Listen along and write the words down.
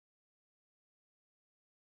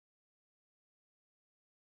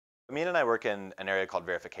Emina and I work in an area called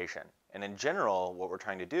verification. And in general, what we're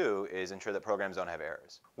trying to do is ensure that programs don't have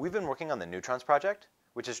errors. We've been working on the Neutrons Project,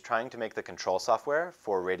 which is trying to make the control software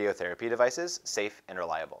for radiotherapy devices safe and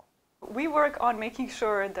reliable. We work on making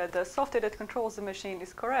sure that the software that controls the machine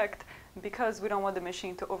is correct because we don't want the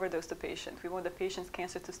machine to overdose the patient. We want the patient's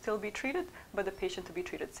cancer to still be treated, but the patient to be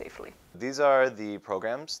treated safely. These are the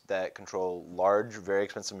programs that control large, very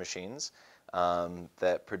expensive machines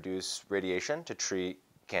that produce radiation to treat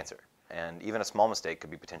cancer. And even a small mistake could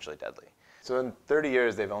be potentially deadly. So in 30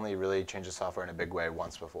 years, they've only really changed the software in a big way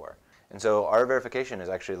once before. And so our verification is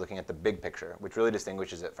actually looking at the big picture, which really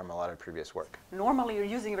distinguishes it from a lot of previous work. Normally,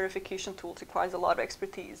 using verification tools requires a lot of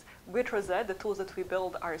expertise. With Rosette, the tools that we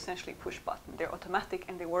build are essentially push button. They're automatic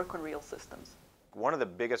and they work on real systems. One of the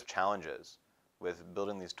biggest challenges with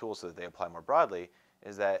building these tools so that they apply more broadly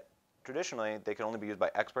is that traditionally, they can only be used by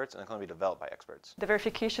experts and they can only be developed by experts. The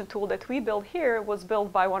verification tool that we built here was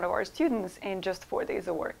built by one of our students in just 4 days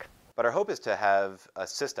of work. But our hope is to have a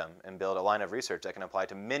system and build a line of research that can apply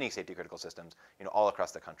to many safety-critical systems, all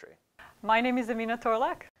across the country. My name is Emina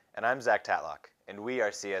Torlak. And I'm Zach Tatlock, and we are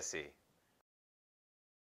CSE.